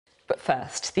But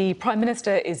first, the Prime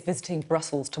Minister is visiting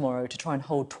Brussels tomorrow to try and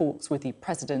hold talks with the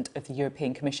President of the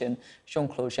European Commission,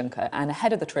 Jean-Claude Juncker. And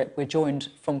ahead of the trip, we're joined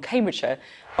from Cambridgeshire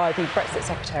by the Brexit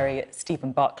Secretary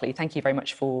Stephen Barclay. Thank you very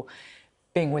much for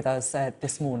being with us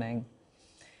this morning.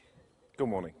 Good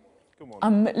morning. Good morning.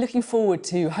 I'm looking forward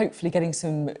to hopefully getting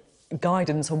some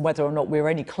guidance on whether or not we're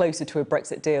any closer to a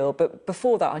Brexit deal. But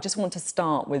before that, I just want to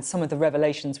start with some of the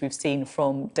revelations we've seen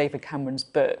from David Cameron's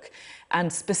book,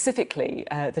 and specifically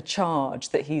the charge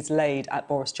that he's laid at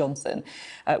Boris Johnson,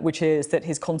 which is that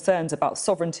his concerns about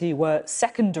sovereignty were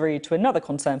secondary to another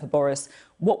concern for Boris: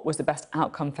 what was the best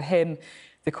outcome for him?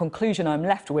 The conclusion I'm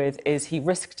left with is he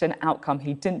risked an outcome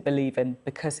he didn't believe in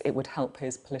because it would help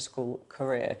his political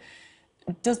career.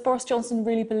 Does Boris Johnson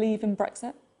really believe in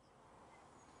Brexit?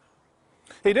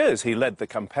 He does. He led the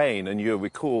campaign, and you'll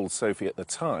recall, Sophie, at the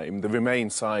time, the Remain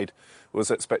side was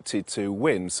expected to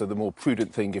win. So the more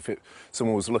prudent thing, if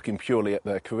someone was looking purely at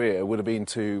their career, would have been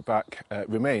to back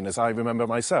Remain, as I remember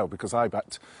myself, because I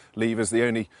backed Leave as the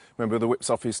only member of the Whip's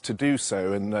office to do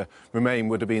so, and Remain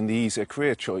would have been the easier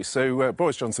career choice. So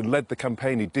Boris Johnson led the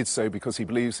campaign. He did so because he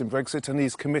believes in Brexit, and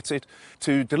he's committed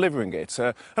to delivering it.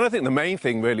 And I think the main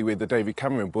thing, really, with the David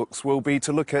Cameron books will be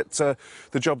to look at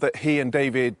the job that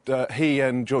he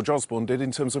and George Osborne did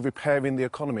in terms of repairing the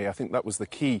economy. I think that was the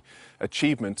key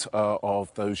achievement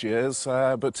of those years.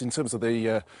 But in terms of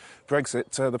the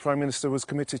Brexit, the Prime Minister was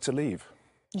committed to leave.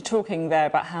 You're talking there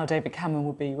about how David Cameron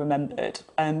will be remembered.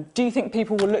 Do you think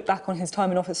people will look back on his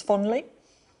time in office fondly?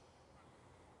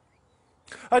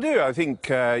 I do. I think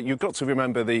you've got to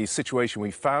remember the situation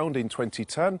we found in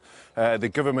 2010. The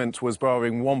government was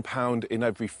borrowing £1 in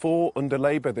every 4 under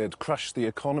Labour. They'd crushed the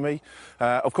economy.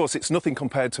 Of course, it's nothing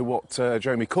compared to what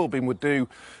Jeremy Corbyn would do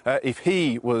if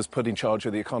he was put in charge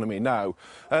of the economy now.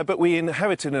 But we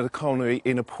inherited an economy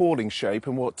in appalling shape,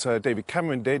 and what David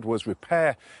Cameron did was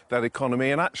repair that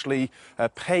economy and actually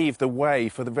pave the way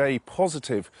for the very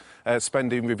positive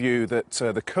spending review that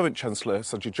the current Chancellor,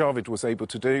 Sajid Javid, was able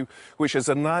to do, which has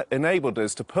enabled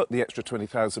us to put the extra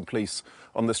 20,000 police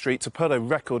on the street, to put a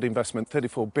record investment,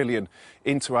 £34 billion,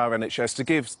 into our NHS, to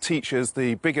give teachers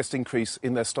the biggest increase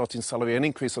in their starting salary, an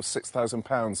increase of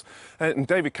 £6,000. And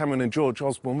David Cameron and George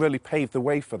Osborne really paved the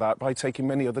way for that by taking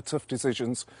many other tough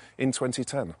decisions in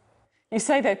 2010. You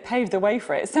say they paved the way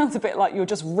for it. It sounds a bit like you're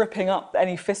just ripping up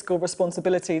any fiscal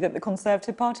responsibility that the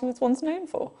Conservative Party was once known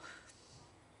for.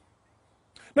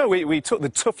 No, we took the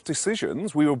tough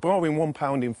decisions. We were borrowing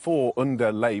 £1 in 4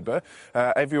 under Labour.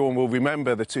 Everyone will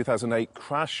remember the 2008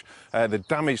 crash, the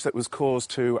damage that was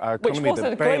caused to our economy, which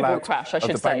was a global crash, I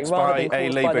should say, rather than caused by the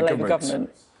Labour government.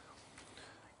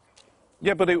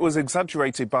 Yeah, but it was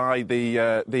exaggerated by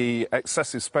the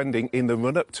excessive spending in the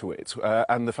run-up to it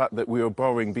and the fact that we were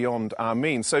borrowing beyond our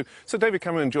means. So David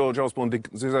Cameron and George Osborne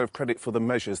deserve credit for the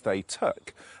measures they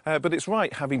took. But it's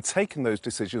right, having taken those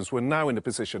decisions, we're now in a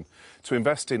position to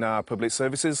invest in our public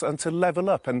services and to level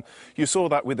up. And you saw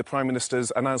that with the Prime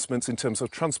Minister's announcements in terms of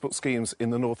transport schemes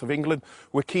in the north of England.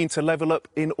 We're keen to level up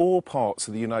in all parts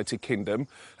of the United Kingdom.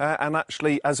 And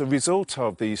actually, as a result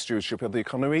of the stewardship of the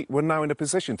economy, we're now in a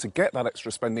position to get that extra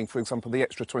spending, for example, the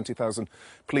extra 20,000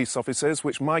 police officers,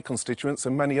 which my constituents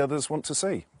and many others want to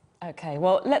see. OK,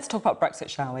 well, let's talk about Brexit,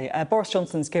 shall we? Boris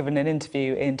Johnson's given an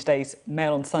interview in today's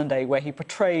Mail on Sunday where he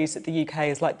portrays the UK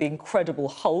as like the Incredible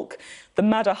Hulk. The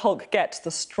madder Hulk gets,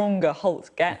 the stronger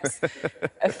Hulk gets,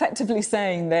 effectively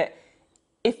saying that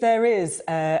if there is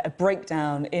a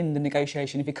breakdown in the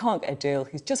negotiation, if he can't get a deal,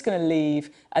 he's just going to leave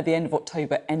at the end of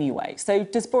October anyway. So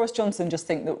does Boris Johnson just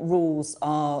think that rules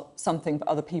are something for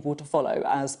other people to follow,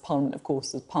 as Parliament, of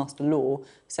course, has passed a law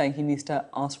saying he needs to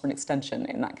ask for an extension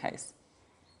in that case?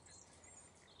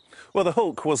 Well, the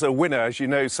Hulk was a winner, as you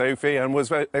know, Sophie, and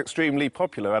was extremely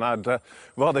popular. And I'd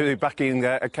rather be backing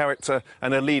a character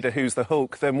and a leader who's the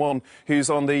Hulk than one who's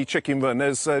on the chicken run,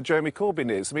 as Jeremy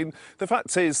Corbyn is. I mean, the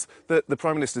fact is that the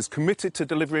Prime Minister's committed to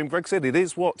delivering Brexit. It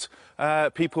is what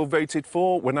people voted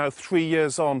for. We're now 3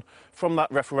 years on from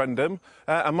that referendum.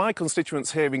 And my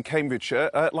constituents here in Cambridgeshire,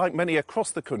 like many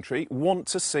across the country, want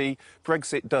to see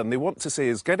Brexit done. They want to see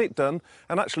us get it done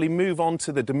and actually move on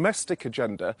to the domestic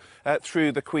agenda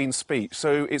through the Queen's speech.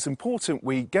 So it's important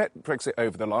we get Brexit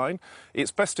over the line.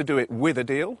 It's best to do it with a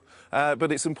deal,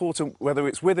 but it's important, whether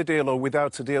it's with a deal or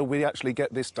without a deal, we actually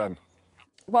get this done.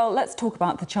 Well, let's talk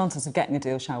about the chances of getting a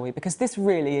deal, shall we? Because this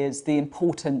really is the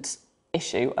important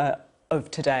issue of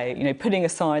today, you know, putting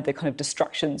aside the kind of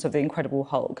distractions of the Incredible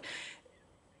Hulk.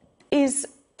 Is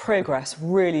progress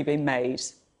really being made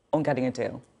on getting a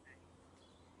deal?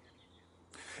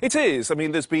 It is. I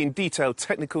mean, there's been detailed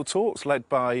technical talks led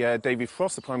by David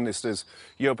Frost, the Prime Minister's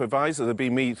Europe advisor. There'll be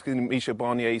meeting Michel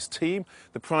Barnier's team.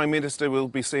 The Prime Minister will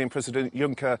be seeing President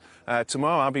Juncker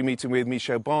tomorrow. I'll be meeting with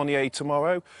Michel Barnier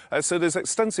tomorrow. So there's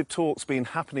extensive talks been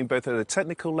happening both at a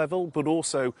technical level but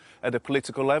also at a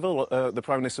political level. The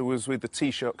Prime Minister was with the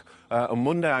Taoiseach on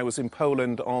Monday. I was in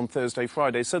Poland on Thursday,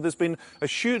 Friday. So there's been a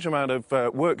huge amount of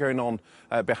work going on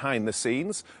behind the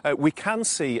scenes. We can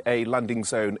see a landing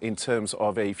zone in terms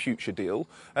of a future deal,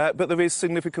 but there is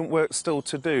significant work still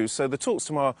to do. So the talks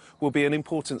tomorrow will be an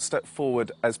important step forward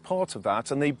as part of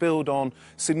that, and they build on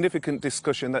significant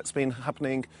discussion that's been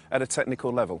happening at a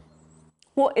technical level.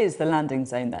 What is the landing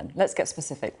zone then? Let's get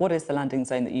specific. What is the landing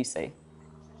zone that you see?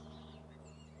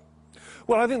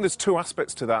 Well, I think there's two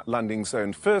aspects to that landing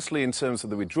zone. Firstly, in terms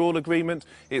of the withdrawal agreement,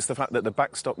 it's the fact that the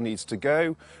backstop needs to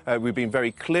go. We've been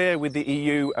very clear with the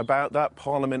EU about that.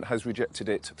 Parliament has rejected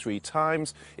it 3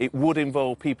 times. It would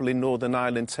involve people in Northern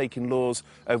Ireland taking laws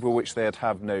over which they'd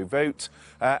have no vote.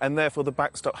 And therefore, the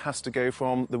backstop has to go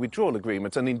from the withdrawal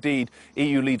agreement. And indeed,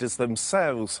 EU leaders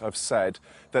themselves have said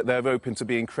that they're open to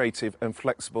being creative and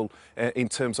flexible in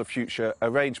terms of future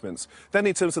arrangements. Then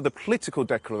in terms of the political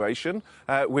declaration,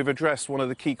 we've addressed one of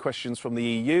the key questions from the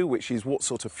EU, which is what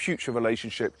sort of future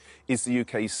relationship is the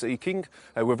UK seeking.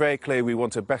 We're very clear we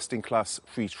want a best-in-class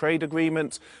free trade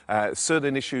agreement.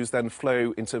 Certain issues then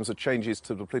flow in terms of changes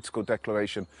to the political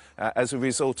declaration as a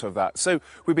result of that. So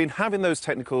we've been having those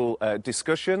technical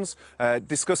discussions,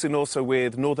 discussing also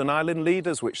with Northern Ireland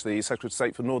leaders, which the Secretary of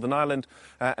State for Northern Ireland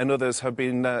and others have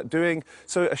been doing.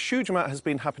 So a huge amount has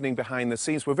been happening behind the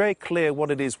scenes. We're very clear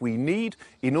what it is we need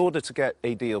in order to get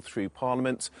a deal through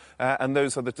Parliament, and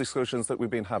those are the discussions that we've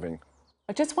been having.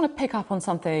 I just want to pick up on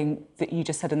something that you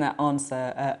just said in that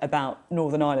answer about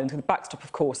Northern Ireland. The backstop,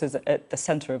 of course, is at the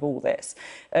centre of all this.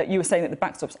 You were saying that the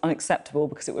backstop's unacceptable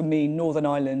because it would mean Northern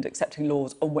Ireland accepting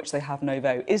laws on which they have no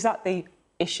vote. Is that the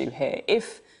issue here?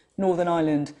 If Northern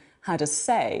Ireland had a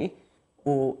say,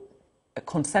 or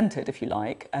consented, if you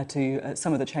like, to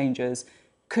some of the changes,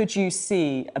 could you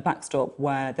see a backstop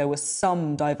where there was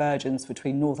some divergence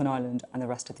between Northern Ireland and the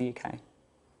rest of the UK?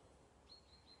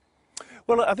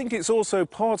 Well, I think it's also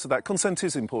part of that. Consent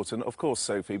is important, of course,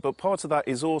 Sophie, but part of that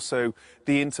is also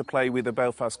the interplay with the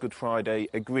Belfast Good Friday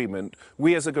Agreement.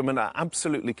 We as a government are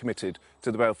absolutely committed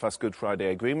to the Belfast Good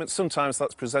Friday Agreement. Sometimes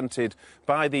that's presented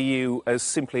by the EU as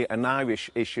simply an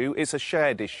Irish issue. It's a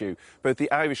shared issue. Both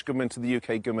the Irish government and the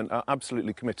UK government are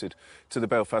absolutely committed to the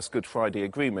Belfast Good Friday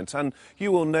Agreement. And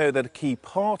you will know that a key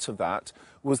part of that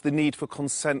was the need for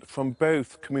consent from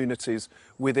both communities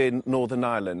within Northern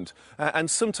Ireland. And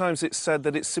sometimes it's said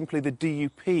that it's simply the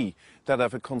DUP that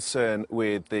have a concern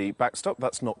with the backstop.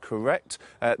 That's not correct.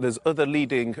 There's other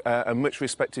leading and much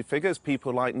respected figures,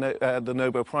 people like the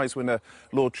Nobel Prize winner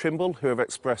Lord Trimble, who have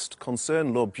expressed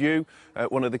concern. Lord Bew,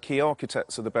 one of the key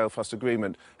architects of the Belfast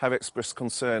Agreement, have expressed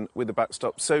concern with the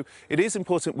backstop. So it is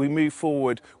important we move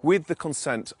forward with the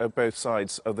consent of both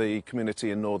sides of the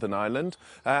community in Northern Ireland,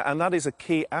 and that is a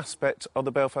key aspect of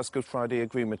the Belfast Good Friday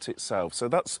Agreement itself. So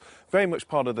that's very much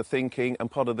part of the thinking and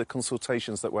part of the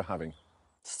consultations that we're having.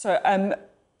 So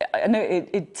I know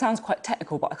it sounds quite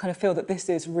technical, but I kind of feel that this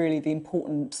is really the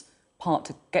important part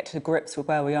to get to grips with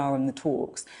where we are in the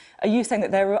talks. Are you saying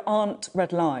that there aren't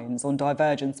red lines on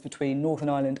divergence between Northern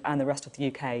Ireland and the rest of the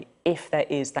UK if there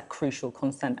is that crucial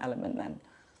consent element then?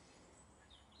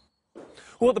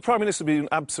 What the Prime Minister has been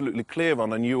absolutely clear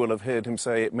on, and you will have heard him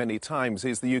say it many times,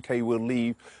 is the UK will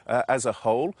leave as a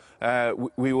whole.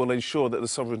 We will ensure that the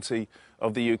sovereignty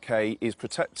of the UK is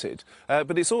protected.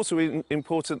 But it's also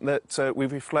important that we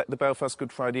reflect the Belfast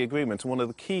Good Friday Agreement. And one of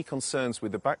the key concerns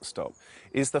with the backstop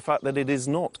is the fact that it is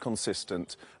not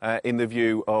consistent in the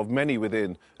view of many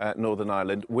within Northern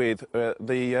Ireland with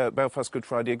the Belfast Good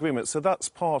Friday Agreement. So that's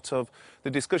part of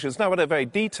the discussions. Now, at a very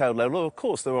detailed level, of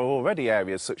course, there are already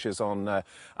areas such as on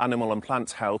animal and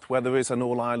plant health where there is an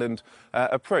all-Ireland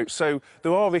approach. So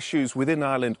there are issues within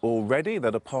Ireland already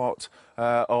that are part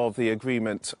of the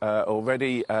agreement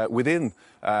already within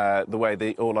the way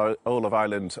the all of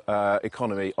Ireland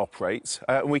economy operates.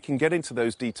 And we can get into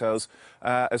those details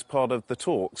as part of the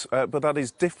talks, but that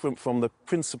is different from the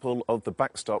principle of the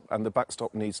backstop, and the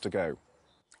backstop needs to go.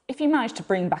 If you manage to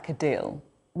bring back a deal,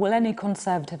 will any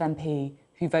Conservative MP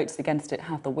who votes against it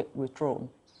have the whip withdrawn?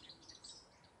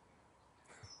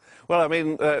 Well, I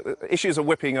mean, issues of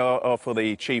whipping are for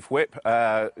the chief whip.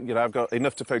 You know, I've got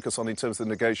enough to focus on in terms of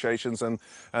negotiations, and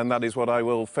that is what I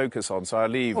will focus on. So I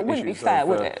leave issues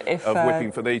of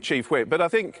whipping for the chief whip. But I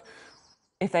think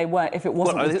if it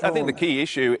wasn't withdrawn, I think the key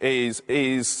issue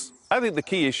is I think the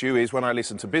key issue is when I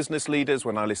listen to business leaders,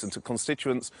 when I listen to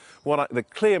constituents, the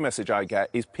clear message I get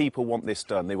is people want this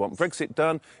done. They want Brexit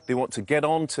done. They want to get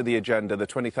on to the agenda, the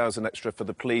 20,000 extra for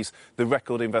the police, the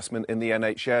record investment in the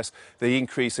NHS, the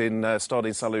increase in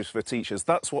starting salaries for teachers.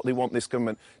 That's what they want this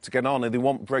government to get on, and they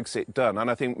want Brexit done.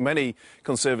 And I think many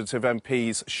Conservative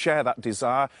MPs share that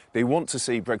desire. They want to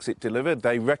see Brexit delivered.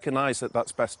 They recognise that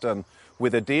that's best done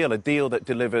with a deal that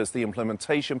delivers the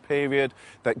implementation period,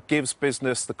 that gives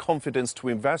business the confidence to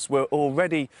invest. We're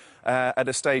already at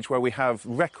a stage where we have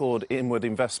record inward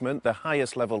investment, the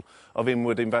highest level of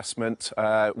inward investment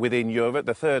within Europe,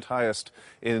 the third highest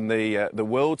in the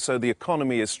world. So the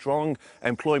economy is strong,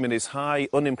 employment is high,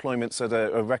 unemployment's at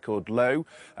a record low,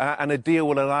 and a deal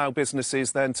will allow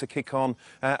businesses then to kick on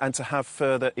and to have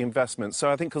further investment.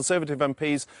 So I think Conservative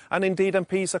MPs, and indeed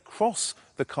MPs across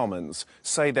the Commons,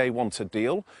 say they want a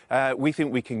deal. We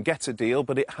think we can get a deal,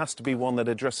 but it has to be one that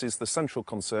addresses the central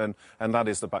concern, and that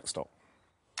is the backstop.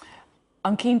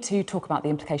 I'm keen to talk about the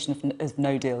implication of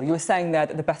no deal. You were saying there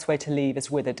that the best way to leave is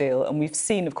with a deal, and we've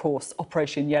seen, of course,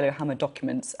 Operation Yellowhammer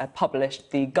documents published,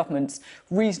 the government's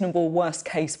reasonable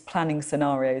worst-case planning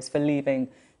scenarios for leaving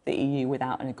the EU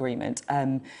without an agreement.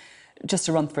 Just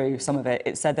to run through some of it,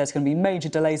 it said there's going to be major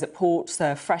delays at ports,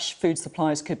 fresh food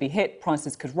supplies could be hit,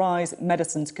 prices could rise,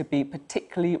 medicines could be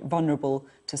particularly vulnerable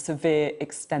to severe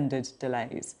extended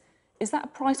delays. Is that a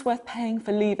price worth paying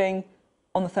for leaving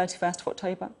on the 31st of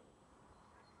October?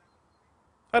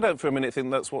 I don't for a minute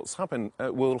think that's what's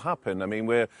will happen. I mean,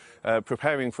 we're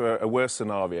preparing for a worse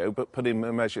scenario, but putting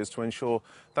measures to ensure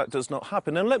that does not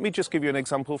happen. And let me just give you an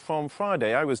example from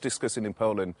Friday. I was discussing in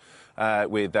Poland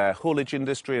with their haulage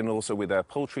industry and also with their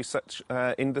poultry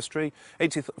industry,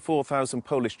 84,000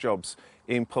 Polish jobs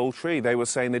in poultry. They were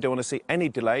saying they don't want to see any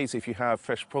delays if you have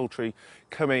fresh poultry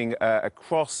coming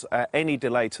across. Any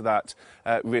delay to that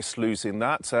risks losing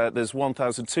that. There's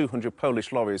 1,200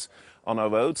 Polish lorries on our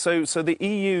road. So the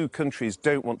EU countries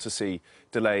don't want to see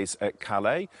delays at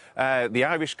Calais. The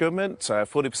Irish government,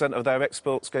 40% of their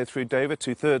exports go through Dover,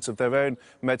 two-thirds of their own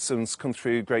medicines come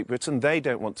through Great Britain. They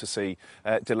don't want to see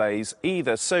delays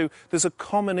either. So there's a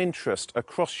common interest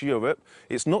across Europe.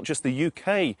 It's not just the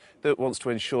UK that wants to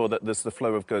ensure that there's the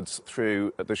flow of goods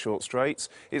through the short straits.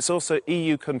 It's also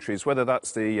EU countries, whether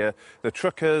that's the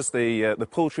truckers, the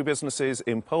poultry businesses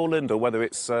in Poland, or whether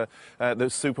it's the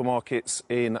supermarkets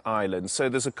in Ireland. So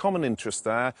there's a common interest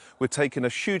there. We're taking a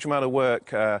huge amount of work,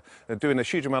 doing a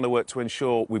huge amount of work to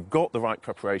ensure we've got the right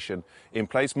preparation in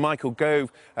place. Michael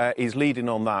Gove is leading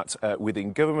on that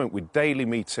within government with daily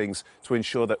meetings to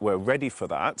ensure that we're ready for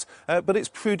that. But it's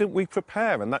prudent we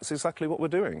prepare, and that's exactly what we're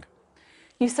doing.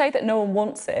 You say that no one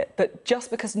wants it, but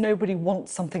just because nobody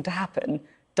wants something to happen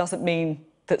doesn't mean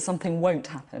that something won't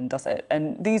happen, does it?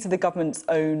 And these are the government's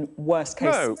own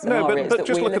worst-case scenarios but that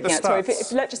just we're look at the looking at.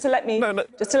 Sorry, just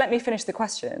to let me finish the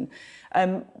question.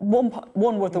 One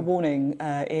word of warning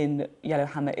in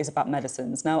Yellowhammer is about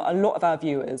medicines. Now, a lot of our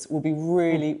viewers will be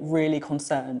really, really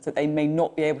concerned that they may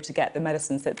not be able to get the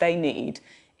medicines that they need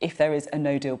if there is a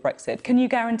no-deal Brexit. Can you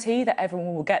guarantee that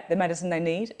everyone will get the medicine they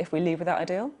need if we leave without a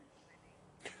deal?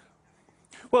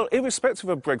 Well, irrespective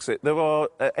of Brexit, there are,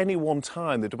 at any one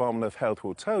time, the Department of Health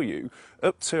will tell you,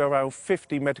 up to around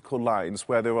 50 medical lines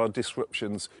where there are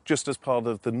disruptions just as part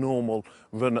of the normal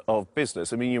run of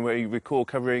business. I mean, you may recall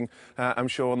covering, I'm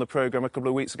sure, on the programme a couple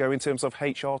of weeks ago in terms of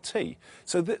HRT.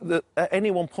 So at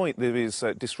any one point, there is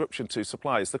disruption to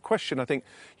supplies. The question, I think,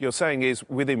 you're saying is,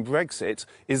 within Brexit,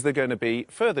 is there going to be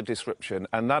further disruption?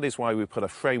 And that is why we put a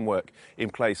framework in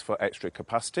place for extra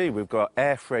capacity. We've got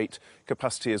air freight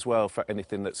capacity as well for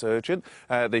anything that's urgent.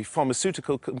 The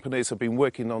pharmaceutical companies have been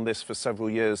working on this for several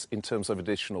years in terms of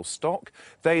additional stock.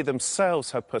 They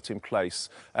themselves have put in place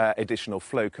additional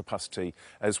flow capacity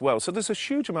as well. So there's a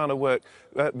huge amount of work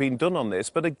being done on this.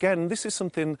 But again, this is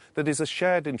something that is a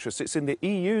shared interest. It's in the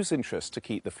EU's interest to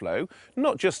keep the flow,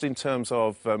 not just in terms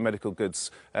of medical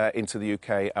goods into the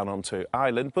UK and onto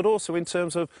Ireland, but also in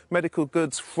terms of medical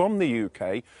goods from the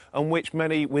UK on which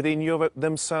many within Europe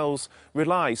themselves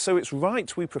rely. So it's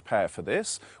right we prepare for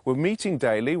this. We're meeting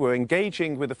daily, we're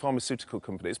engaging with the pharmaceutical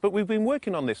companies, but we've been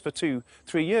working on this for 2-3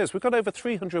 years. We've got over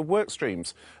 300 work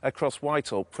streams across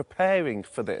Whitehall preparing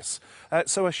for this.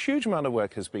 So a huge amount of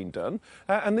work has been done,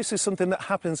 and this is something that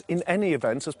happens in any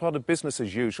event as part of business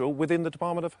as usual within the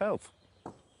Department of Health.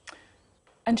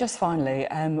 And just finally,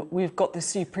 we've got the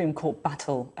Supreme Court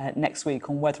battle next week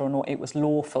on whether or not it was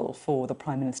lawful for the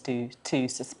Prime Minister to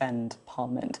suspend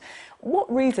Parliament.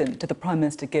 What reason did the Prime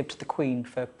Minister give to the Queen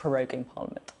for proroguing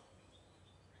Parliament?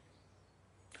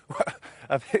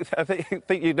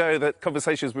 think you know that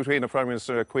conversations between a Prime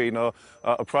Minister and a Queen are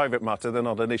a private matter. They're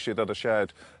not an issue that are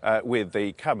shared with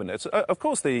the Cabinet. Of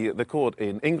course, the court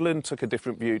in England took a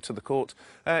different view to the court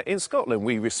in Scotland.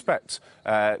 We respect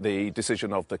the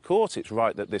decision of the court. It's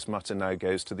right that this matter now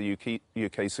goes to the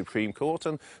UK Supreme Court,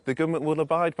 and the government will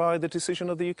abide by the decision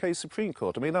of the UK Supreme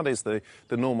Court. I mean, that is the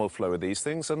normal flow of these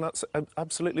things, and that's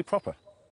absolutely proper.